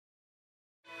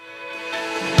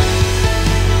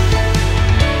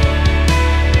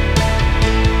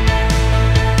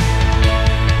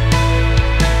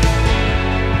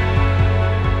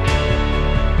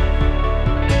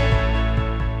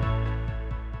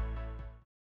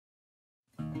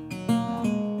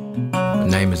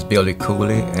name is Billy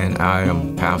Cooley, and I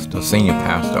am pastor, senior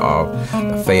pastor of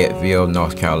the Fayetteville,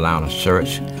 North Carolina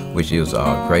church, which is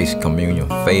Grace Communion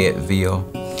Fayetteville.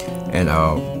 And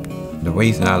the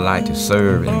reason I like to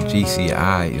serve in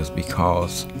GCI is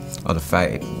because of the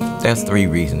fact, there's three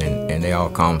reasons, and they all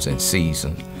comes in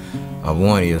season.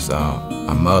 One is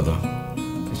a mother.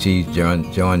 She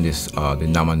joined this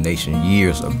denomination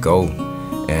years ago,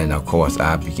 and of course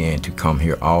I began to come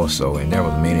here also, and there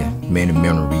was many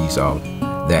memories of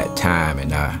that time,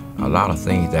 and a lot of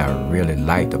things that I really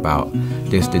liked about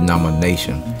this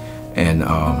denomination.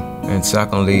 And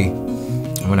secondly,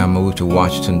 when I moved to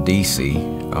Washington D.C.,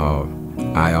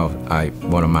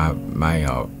 one of my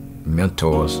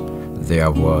mentors there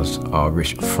was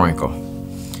Richard Frankel,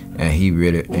 and he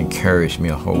really encouraged me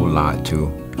a whole lot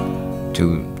to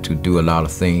do a lot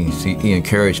of things. He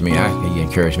encouraged me. He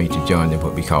encouraged me to join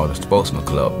what we call the Spokesman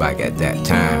Club back at that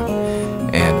time.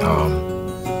 And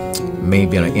me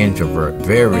being an introvert,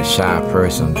 very shy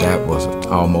person, that was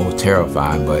almost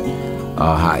terrifying. But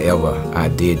however, I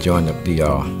did join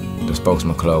the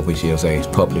Spokesman Club, which is a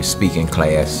public speaking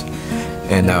class,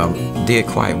 and did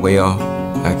quite well.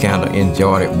 I kind of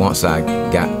enjoyed it once I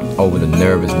got over the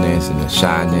nervousness and the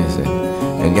shyness,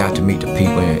 and got to meet the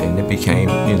people, and it became,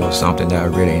 something that I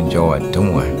really enjoyed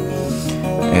doing.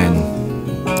 And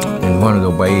one of the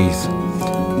ways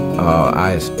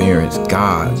I experienced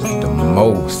God the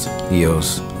most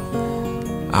is,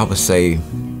 I would say,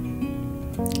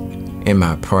 in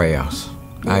my prayers.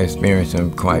 I experienced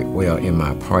Him quite well in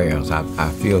my prayers.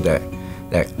 I feel that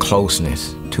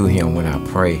closeness to Him when I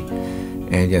pray,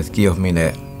 and it just gives me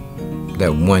that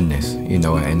oneness, and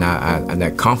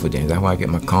that confidence. That's where I get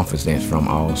my confidence from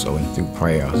also, and through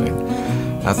prayers. And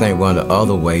I think one of the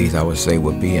other ways I would say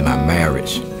would be in my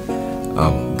marriage.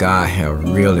 God has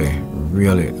really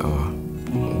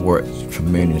worked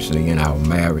tremendously in our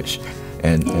marriage,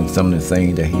 and some of the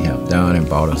things that He has done and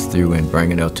brought us through, and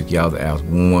bringing us together as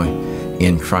one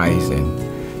in Christ, and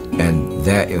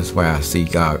that is where I see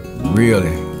God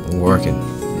really working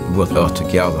with us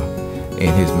together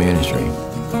in His ministry.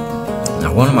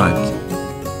 Now, one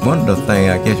of the things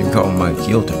I guess you can call my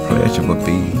guilty pleasure would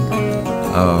be,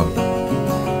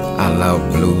 I love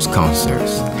blues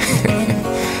concerts.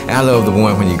 I love the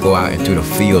one when you go out into the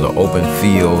field, the open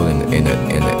field, and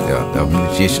the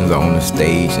musicians are on the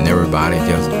stage, and everybody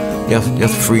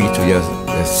just free to just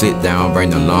sit down, bring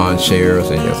the lawn chairs,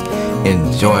 and just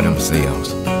enjoy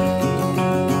themselves.